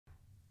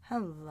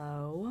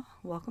Hello,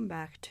 welcome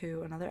back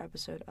to another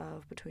episode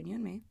of Between You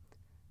and Me.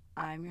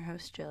 I'm your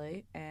host,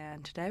 Jilly,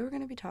 and today we're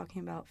going to be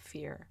talking about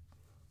fear.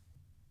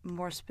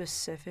 More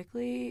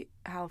specifically,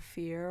 how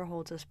fear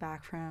holds us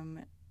back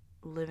from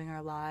living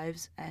our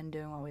lives and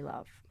doing what we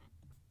love.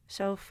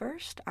 So,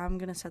 first, I'm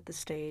going to set the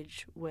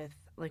stage with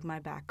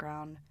my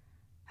background,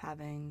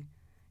 having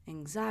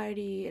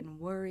anxiety and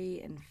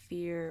worry and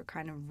fear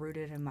kind of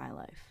rooted in my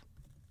life.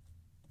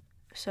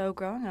 So,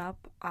 growing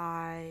up,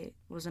 I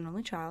was an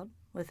only child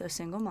with a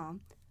single mom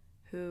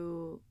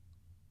who,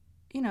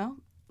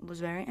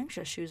 was very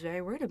anxious. She was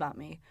very worried about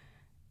me.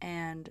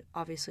 And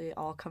obviously,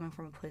 all coming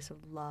from a place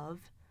of love.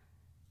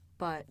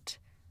 But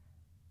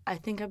I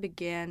think I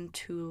began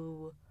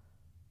to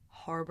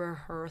harbor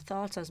her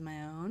thoughts as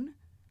my own.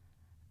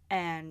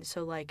 And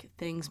so,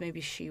 things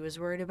maybe she was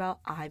worried about,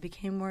 I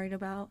became worried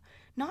about.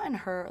 Not in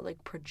her,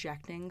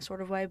 projecting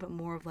sort of way, but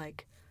more of,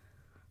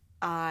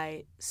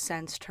 I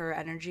sensed her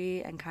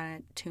energy and kind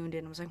of tuned in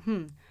and was like,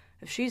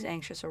 if she's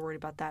anxious or worried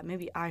about that,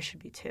 maybe I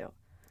should be too.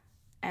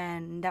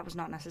 And that was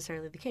not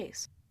necessarily the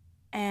case.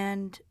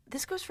 And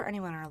this goes for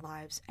anyone in our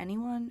lives.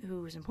 Anyone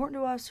who is important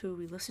to us, who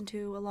we listen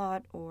to a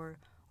lot or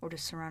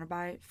just surrounded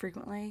by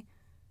frequently.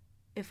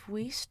 If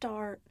we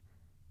start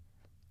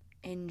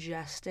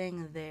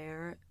ingesting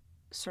their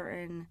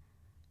certain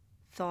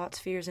thoughts,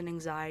 fears, and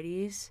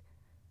anxieties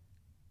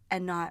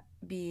and not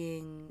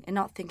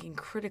thinking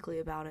critically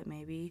about it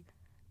maybe,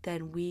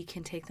 then we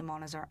can take them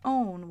on as our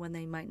own when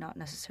they might not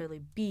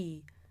necessarily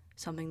be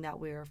something that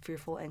we're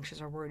fearful,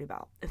 anxious, or worried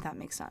about, if that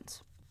makes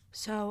sense.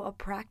 So a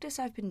practice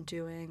I've been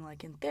doing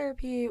in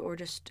therapy or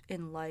just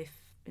in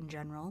life in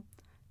general,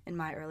 in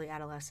my early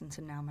adolescence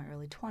and now my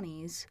early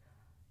 20s,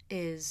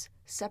 is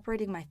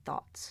separating my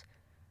thoughts.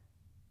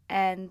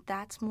 And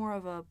that's more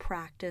of a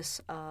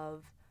practice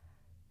of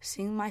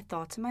seeing my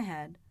thoughts in my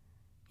head,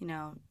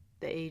 the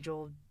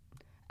age-old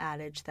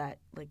adage that,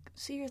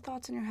 see your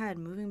thoughts in your head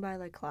moving by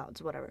like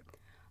clouds, whatever.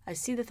 I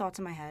see the thoughts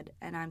in my head,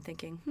 and I'm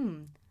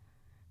thinking,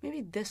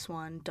 maybe this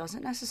one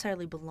doesn't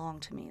necessarily belong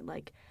to me.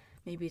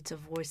 Maybe it's a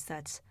voice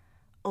that's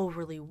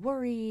overly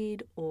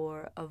worried,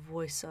 or a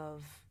voice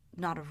of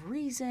not of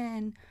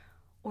reason,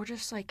 or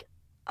just a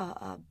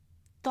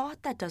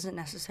thought that doesn't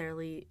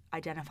necessarily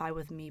identify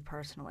with me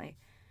personally.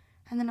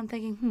 And then I'm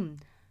thinking,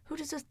 who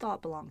does this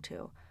thought belong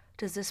to?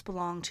 Does this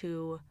belong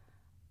to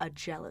a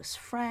jealous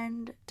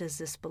friend? Does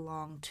this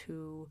belong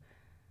to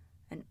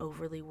an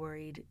overly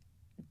worried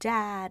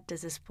dad?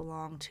 Does this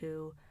belong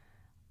to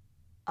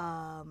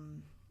a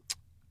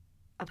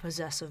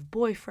possessive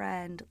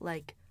boyfriend?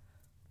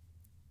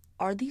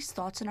 Are these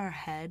thoughts in our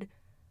head,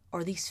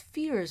 or these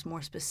fears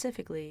more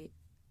specifically,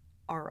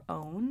 our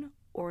own,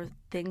 or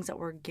things that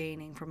we're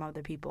gaining from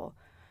other people?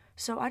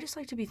 So I just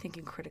like to be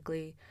thinking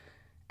critically.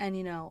 And,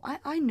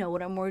 I know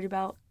what I'm worried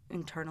about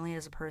internally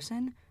as a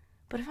person,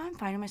 but if I'm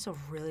finding myself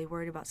really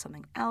worried about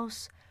something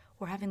else,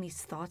 or having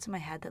these thoughts in my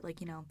head that,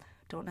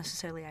 don't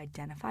necessarily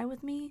identify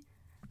with me,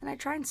 then I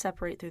try and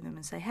separate through them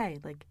and say, hey,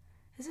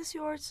 is this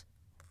yours?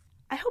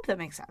 I hope that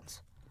makes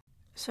sense.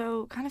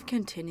 So, kind of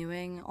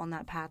continuing on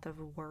that path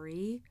of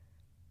worry,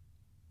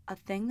 a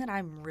thing that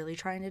I'm really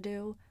trying to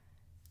do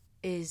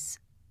is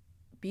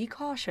be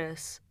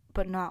cautious,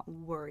 but not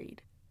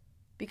worried.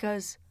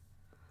 Because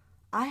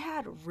I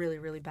had really,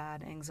 really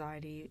bad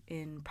anxiety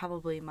in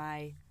probably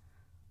my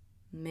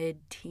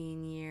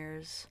mid-teen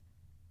years,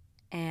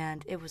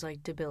 and it was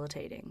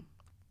debilitating.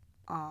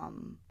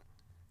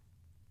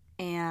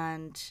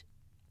 And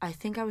I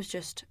think I was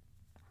just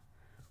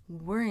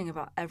worrying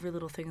about every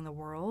little thing in the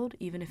world,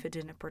 even if it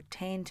didn't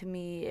pertain to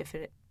me, if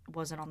it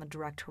wasn't on the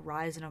direct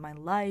horizon of my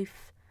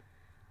life.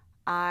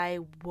 I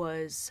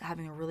was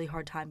having a really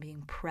hard time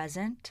being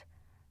present,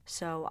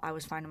 so I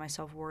was finding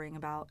myself worrying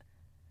about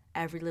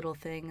every little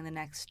thing in the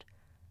next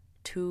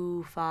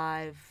 2,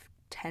 5,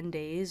 10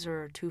 days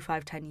or 2,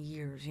 5, 10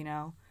 years,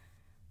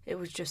 It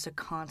was just a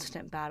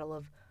constant battle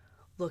of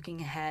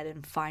looking ahead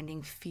and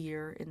finding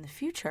fear in the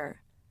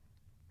future.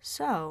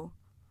 So,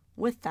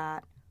 with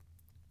that,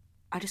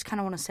 I just kind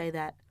of want to say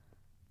that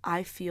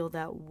I feel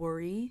that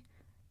worry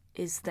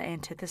is the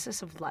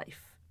antithesis of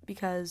life,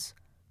 because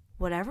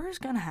whatever is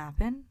going to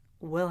happen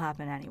will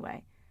happen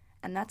anyway.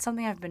 And that's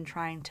something I've been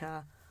trying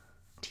to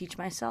teach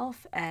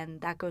myself,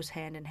 and that goes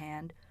hand in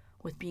hand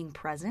with being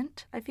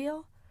present, I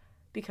feel.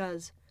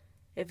 Because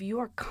if you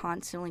are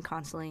constantly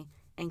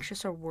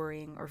anxious or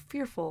worrying or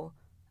fearful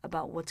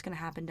about what's going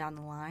to happen down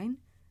the line,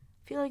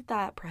 I feel like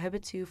that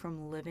prohibits you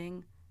from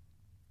living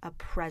a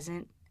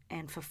present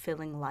and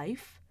fulfilling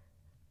life.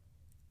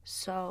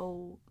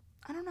 So,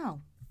 I don't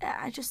know.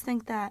 I just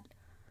think that,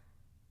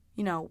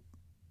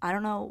 I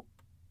don't know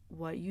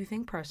what you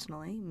think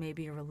personally.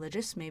 Maybe you're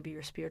religious, maybe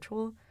you're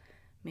spiritual,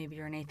 maybe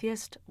you're an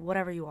atheist,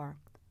 whatever you are.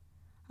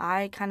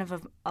 I kind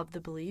of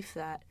the belief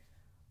that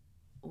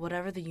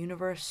whatever the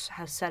universe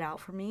has set out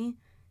for me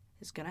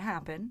is going to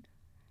happen.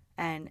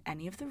 And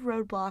any of the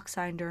roadblocks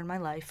I endure in my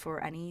life,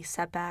 or any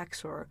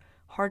setbacks or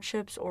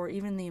hardships, or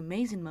even the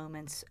amazing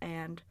moments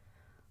and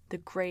the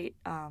great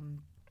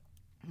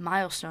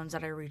milestones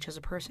that I reach as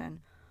a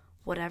person,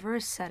 whatever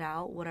is set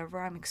out,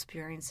 whatever I'm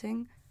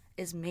experiencing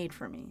is made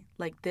for me.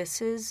 Like,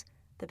 this is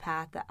the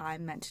path that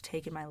I'm meant to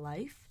take in my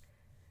life.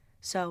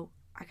 So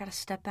I got to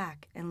step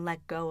back and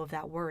let go of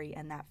that worry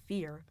and that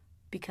fear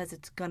because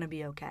it's going to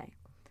be okay.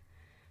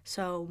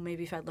 So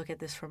maybe if I look at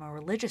this from a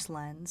religious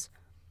lens,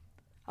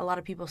 a lot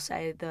of people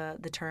say the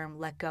term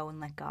let go and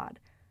let God.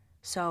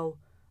 So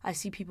I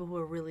see people who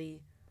are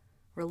really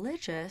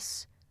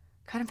religious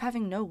kind of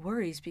having no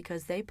worries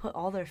because they put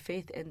all their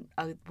faith in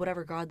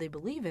whatever God they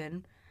believe in.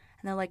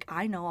 And they're like,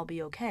 I know I'll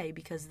be okay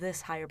because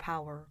this higher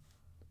power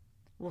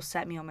will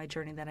set me on my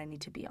journey that I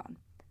need to be on.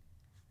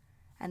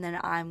 And then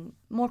I'm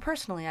more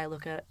personally, I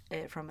look at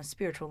it from a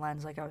spiritual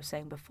lens, like I was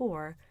saying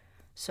before.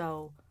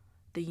 So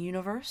the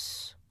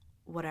universe,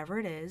 whatever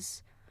it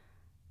is,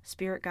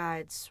 spirit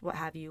guides, what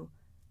have you,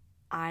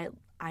 I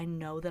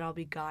know that I'll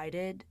be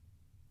guided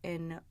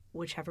in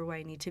whichever way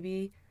I need to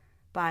be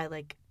by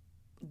like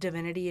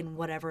divinity and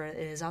whatever it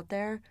is out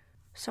there.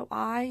 So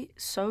I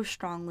so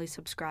strongly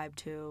subscribe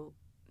to,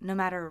 no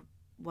matter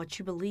what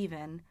you believe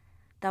in,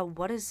 that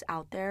what is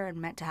out there and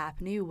meant to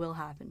happen to you will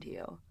happen to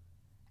you.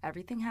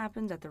 Everything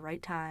happens at the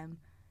right time.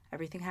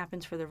 Everything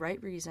happens for the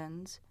right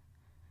reasons.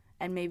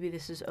 And maybe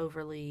this is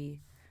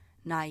overly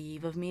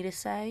naive of me to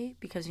say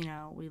because, you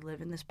know, we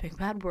live in this big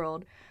bad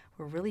world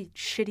where really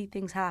shitty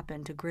things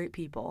happen to great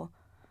people.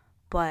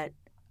 But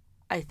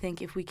I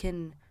think if we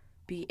can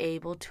be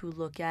able to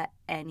look at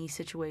any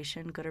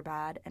situation, good or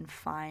bad, and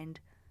find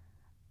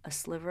a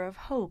sliver of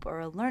hope or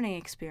a learning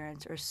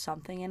experience or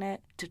something in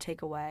it to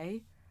take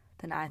away,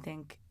 then I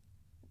think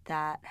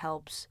that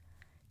helps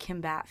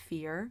combat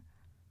fear.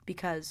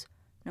 Because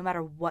no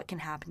matter what can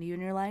happen to you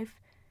in your life,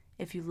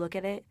 if you look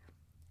at it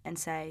and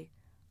say,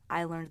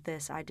 I learned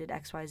this, I did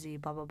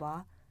XYZ, blah, blah,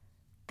 blah,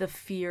 the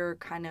fear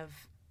kind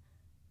of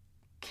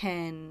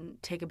can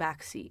take a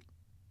back seat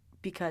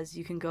because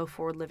you can go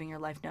forward living your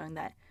life knowing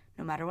that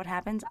no matter what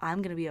happens,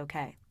 I'm going to be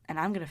okay and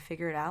I'm going to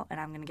figure it out and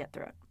I'm going to get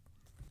through it.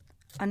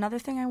 Another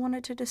thing I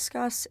wanted to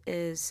discuss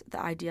is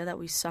the idea that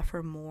we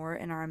suffer more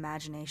in our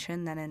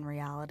imagination than in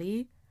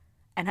reality.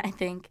 And I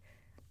think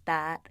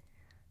that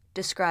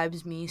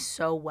describes me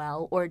so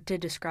well, or it did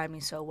describe me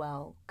so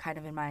well kind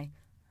of in my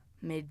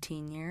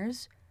mid-teen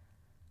years.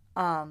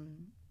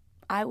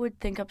 I would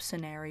think up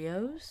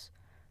scenarios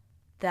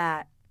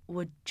that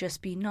would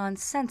just be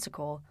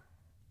nonsensical,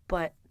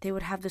 but they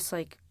would have this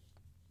like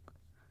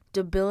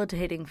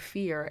debilitating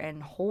fear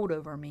and hold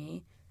over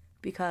me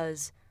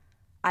because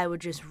I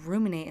would just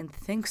ruminate and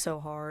think so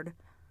hard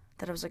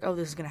that I was like, oh,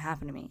 this is going to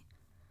happen to me.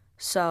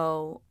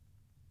 So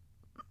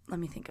let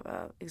me think of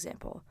an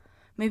example.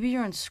 Maybe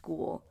you're in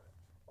school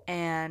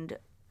and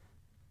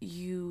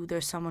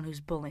there's someone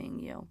who's bullying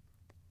you.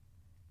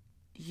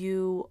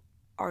 You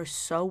are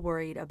so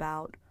worried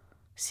about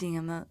seeing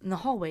them in the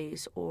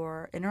hallways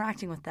or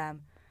interacting with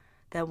them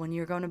that when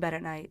you're going to bed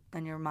at night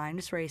and your mind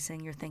is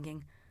racing, you're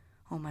thinking,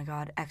 oh my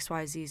God,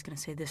 XYZ is going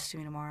to say this to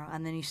me tomorrow.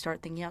 And then you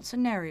start thinking out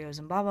scenarios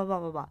and blah, blah, blah,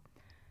 blah, blah.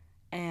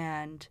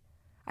 And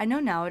I know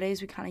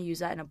nowadays we kind of use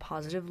that in a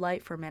positive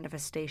light for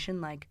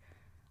manifestation, like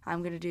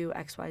I'm going to do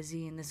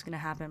XYZ and this is going to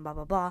happen, blah,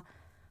 blah, blah.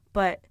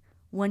 But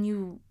when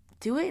you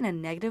do it in a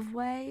negative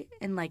way,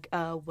 in like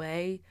a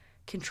way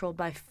controlled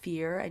by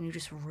fear, and you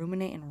just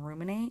ruminate and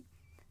ruminate,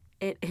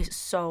 it is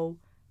so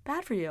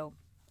bad for you.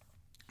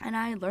 And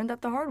I learned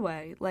that the hard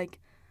way. Like,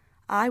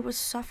 I was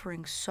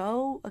suffering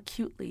so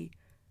acutely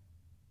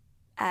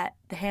at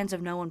the hands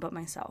of no one but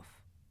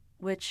myself,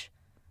 which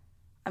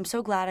I'm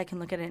so glad I can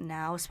look at it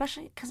now,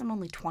 especially because I'm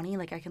only 20.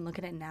 Like, I can look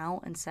at it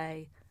now and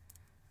say,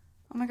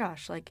 oh my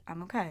gosh, like,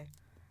 I'm okay.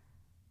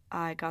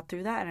 I got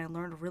through that and I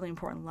learned a really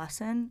important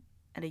lesson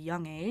at a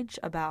young age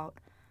about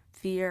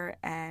fear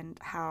and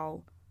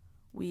how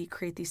we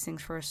create these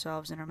things for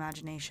ourselves in our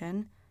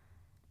imagination,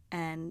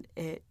 and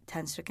it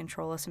tends to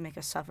control us and make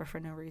us suffer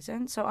for no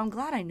reason. So I'm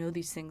glad I know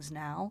these things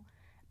now,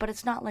 but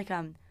it's not like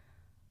I'm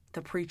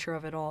the preacher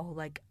of it all.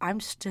 Like, I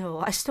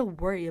still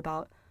worry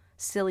about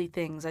silly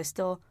things. I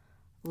still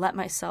let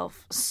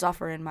myself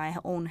suffer in my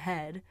own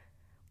head,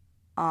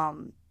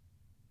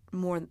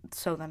 more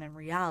so than in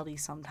reality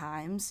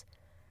sometimes,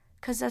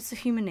 because that's the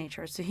human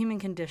nature. It's the human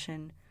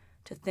condition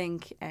to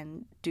think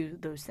and do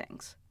those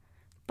things.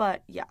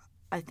 But yeah,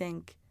 I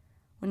think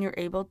when you're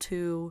able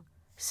to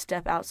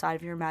step outside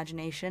of your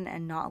imagination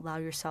and not allow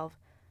yourself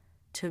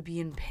to be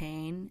in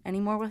pain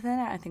anymore within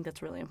it, I think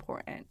that's really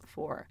important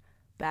for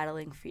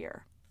battling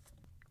fear.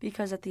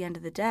 Because at the end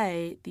of the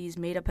day, these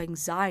made-up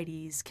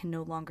anxieties can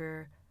no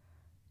longer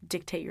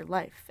dictate your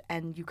life,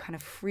 and you kind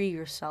of free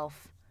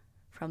yourself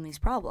from these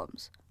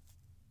problems.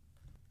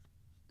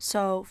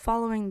 So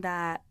following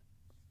that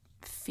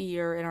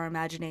fear in our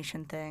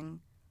imagination thing,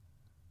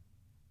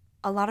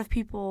 a lot of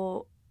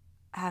people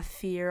have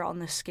fear on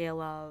the scale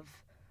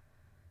of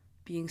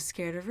being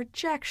scared of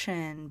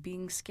rejection,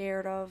 being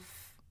scared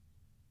of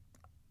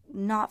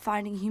not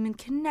finding human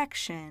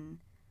connection,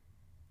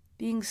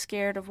 being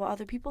scared of what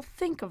other people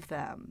think of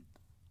them,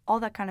 all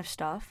that kind of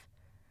stuff.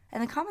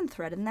 And the common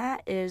thread in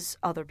that is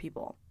other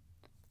people.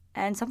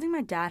 And something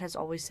my dad has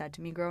always said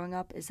to me growing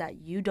up is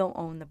that you don't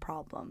own the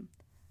problem.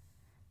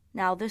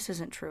 Now, this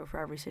isn't true for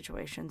every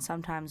situation.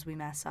 Sometimes we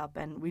mess up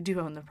and we do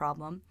own the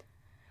problem.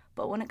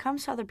 But when it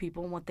comes to other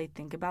people and what they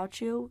think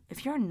about you,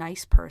 if you're a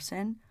nice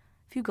person,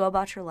 if you go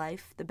about your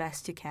life the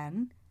best you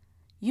can,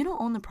 you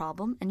don't own the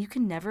problem, and you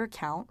can never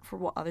account for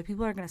what other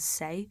people are going to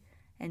say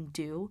and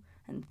do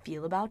and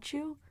feel about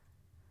you.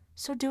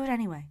 So do it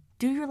anyway.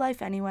 Do your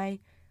life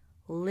anyway.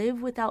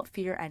 Live without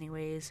fear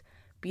anyways.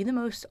 Be the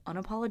most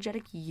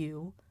unapologetic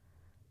you,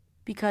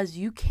 because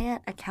you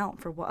can't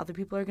account for what other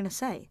people are going to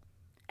say.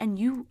 And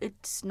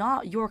it's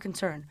not your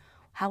concern.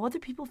 How other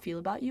people feel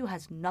about you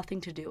has nothing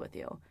to do with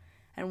you.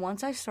 And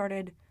once I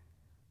started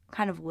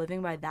kind of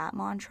living by that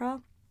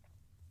mantra,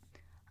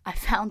 I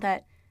found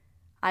that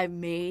I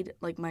made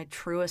like my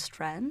truest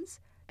friends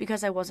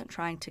because I wasn't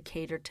trying to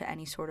cater to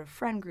any sort of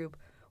friend group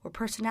or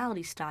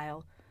personality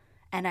style.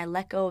 And I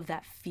let go of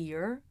that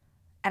fear,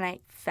 and I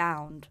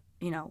found,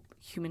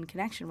 human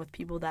connection with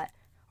people that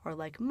are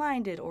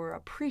like-minded or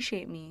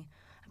appreciate me,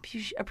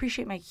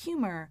 appreciate my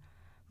humor,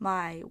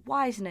 my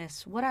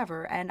wiseness,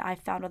 whatever. And I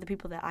found other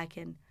people that I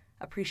can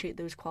appreciate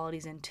those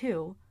qualities in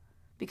too,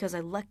 because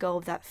I let go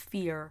of that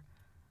fear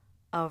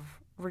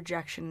of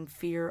rejection,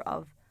 fear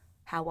of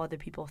how other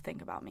people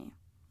think about me.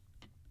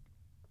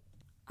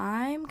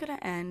 I'm going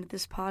to end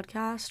this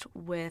podcast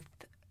with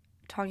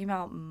talking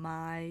about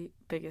my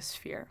biggest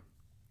fear.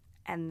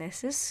 And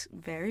this is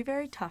very,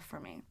 very tough for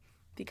me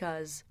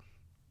because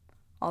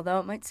although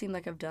it might seem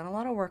like I've done a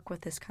lot of work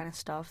with this kind of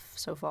stuff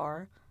so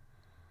far,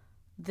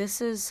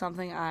 this is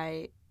something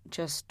I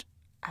just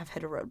have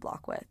hit a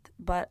roadblock with.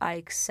 But I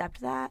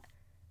accept that,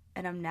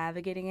 and I'm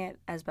navigating it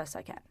as best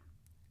I can.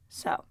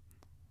 So,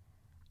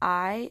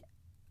 I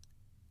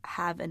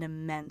have an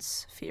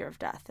immense fear of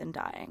death and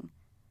dying.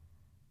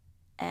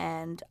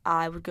 And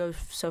I would go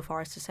so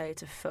far as to say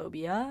it's a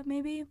phobia,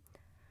 maybe.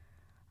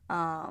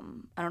 I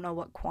don't know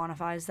what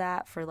quantifies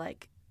that for,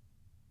 like,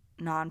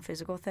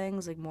 non-physical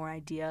things, like more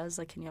ideas.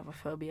 Like, can you have a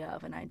phobia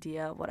of an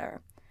idea,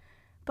 whatever.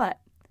 But,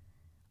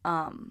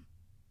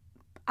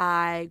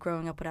 I,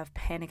 growing up, would have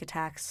panic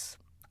attacks.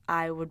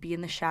 I would be in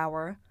the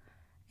shower,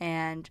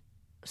 and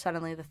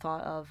suddenly the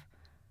thought of,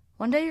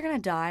 one day you're going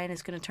to die and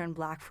it's going to turn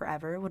black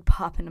forever would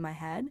pop into my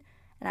head,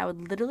 and I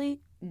would literally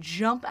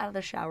jump out of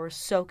the shower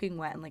soaking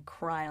wet and, like,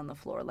 cry on the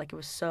floor. Like, it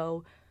was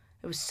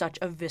such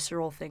a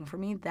visceral thing for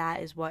me.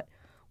 That is what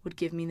would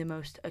give me the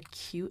most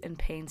acute and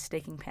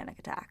painstaking panic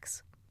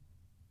attacks.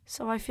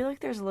 So I feel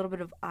like there's a little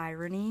bit of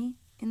irony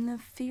in the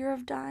fear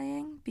of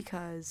dying,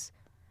 because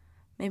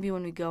maybe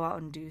when we go out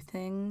and do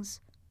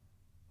things,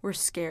 we're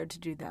scared to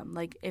do them.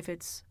 Like, if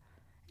it's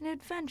an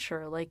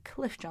adventure, like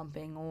cliff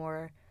jumping,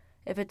 or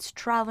if it's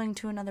traveling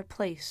to another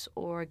place,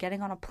 or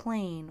getting on a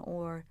plane,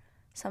 or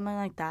something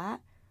like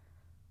that,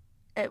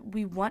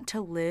 we want to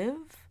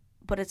live,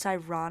 but it's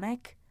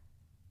ironic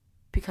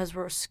because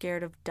we're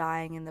scared of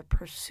dying in the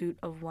pursuit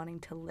of wanting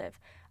to live.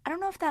 I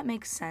don't know if that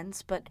makes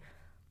sense, but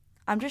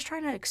I'm just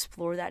trying to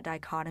explore that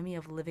dichotomy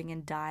of living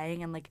and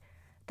dying, and, like,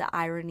 the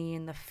irony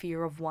and the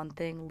fear of one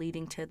thing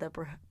leading to the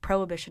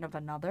prohibition of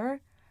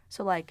another.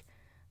 So, like,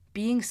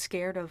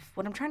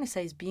 what I'm trying to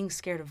say is being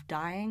scared of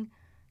dying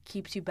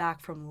keeps you back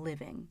from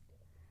living.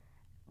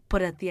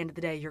 But at the end of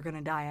the day, you're going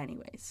to die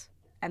anyways.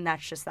 And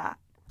that's just that.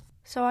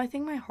 So I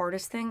think my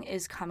hardest thing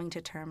is coming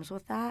to terms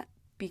with that,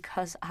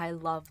 because I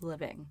love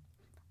living.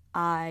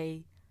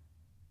 I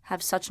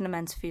have such an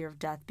immense fear of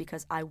death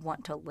because I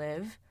want to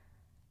live.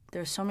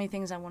 There's so many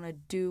things I want to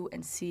do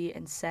and see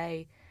and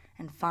say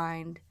and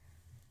find.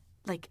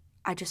 Like,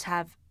 I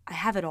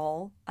have it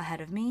all ahead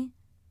of me.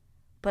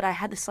 But I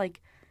had this,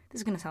 like, this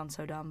is going to sound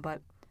so dumb,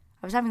 but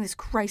I was having this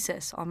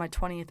crisis on my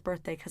 20th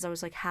birthday because I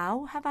was like,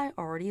 how have I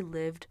already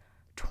lived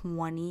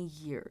 20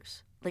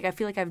 years? Like, I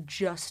feel like I've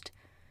just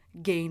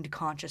gained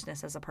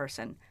consciousness as a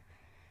person.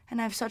 And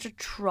I have such a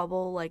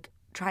trouble, like,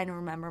 trying to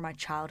remember my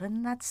childhood,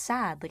 and that's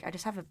sad. Like, I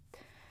feel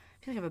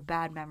like I have a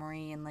bad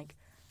memory, and, like,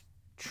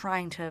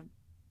 trying to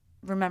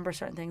remember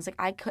certain things.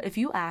 Like, if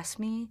you asked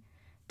me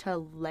to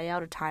lay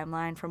out a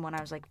timeline from when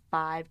I was, like,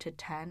 5 to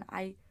 10,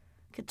 I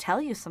could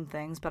tell you some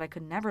things, but I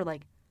could never,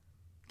 like,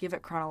 give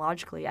it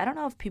chronologically. I don't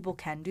know if people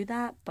can do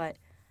that, but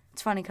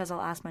it's funny because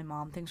I'll ask my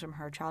mom things from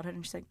her childhood,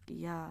 and she's like,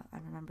 yeah, I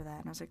remember that.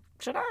 And I was like,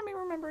 should I be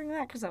remembering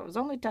that? Because that was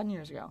only 10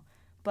 years ago.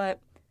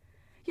 But,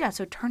 yeah,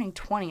 so turning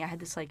 20, I had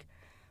this, like,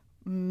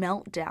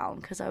 meltdown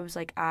because I was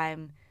like,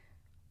 I'm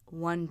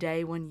 1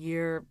 day, 1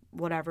 year,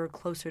 whatever,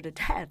 closer to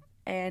death.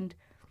 And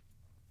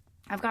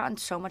I've gotten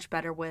so much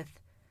better with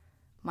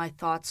my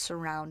thoughts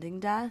surrounding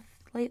death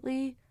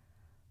lately,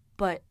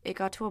 but it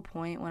got to a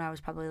point when I was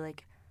probably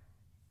like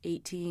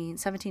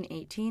 17,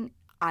 18,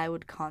 I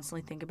would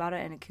constantly think about it,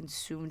 and it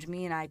consumed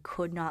me, and I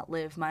could not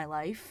live my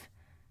life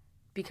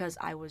because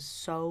I was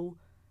so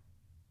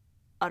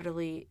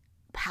utterly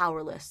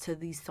powerless to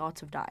these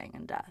thoughts of dying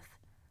and death.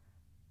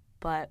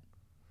 But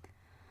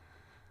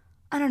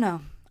I don't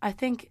know. I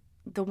think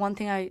the one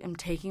thing I am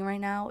taking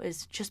right now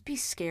is just be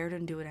scared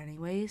and do it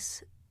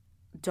anyways.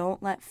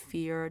 Don't let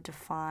fear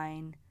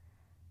define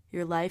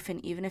your life.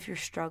 And even if you're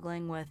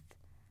struggling with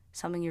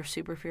something you're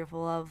super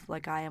fearful of,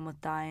 like I am with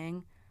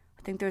dying,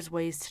 I think there's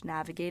ways to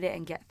navigate it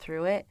and get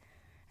through it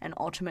and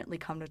ultimately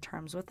come to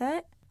terms with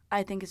it.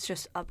 I think it's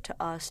just up to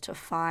us to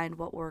find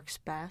what works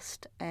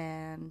best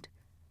and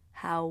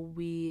how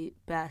we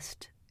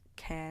best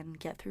can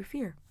get through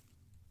fear.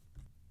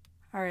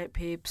 All right,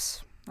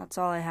 peeps, that's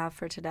all I have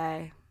for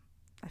today.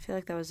 I feel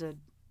like that was a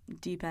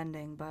deep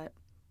ending, but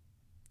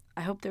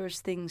I hope there was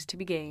things to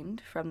be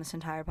gained from this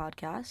entire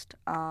podcast.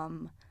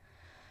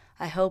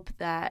 I hope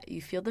that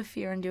you feel the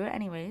fear and do it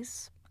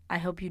anyways. I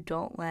hope you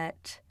don't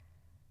let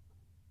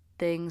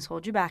things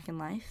hold you back in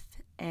life,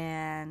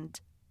 and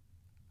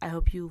I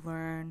hope you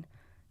learn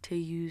to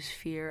use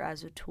fear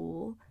as a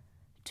tool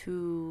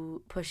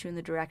to push you in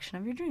the direction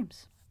of your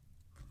dreams.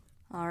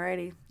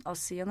 Alrighty, I'll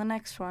see you on the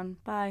next one.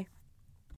 Bye.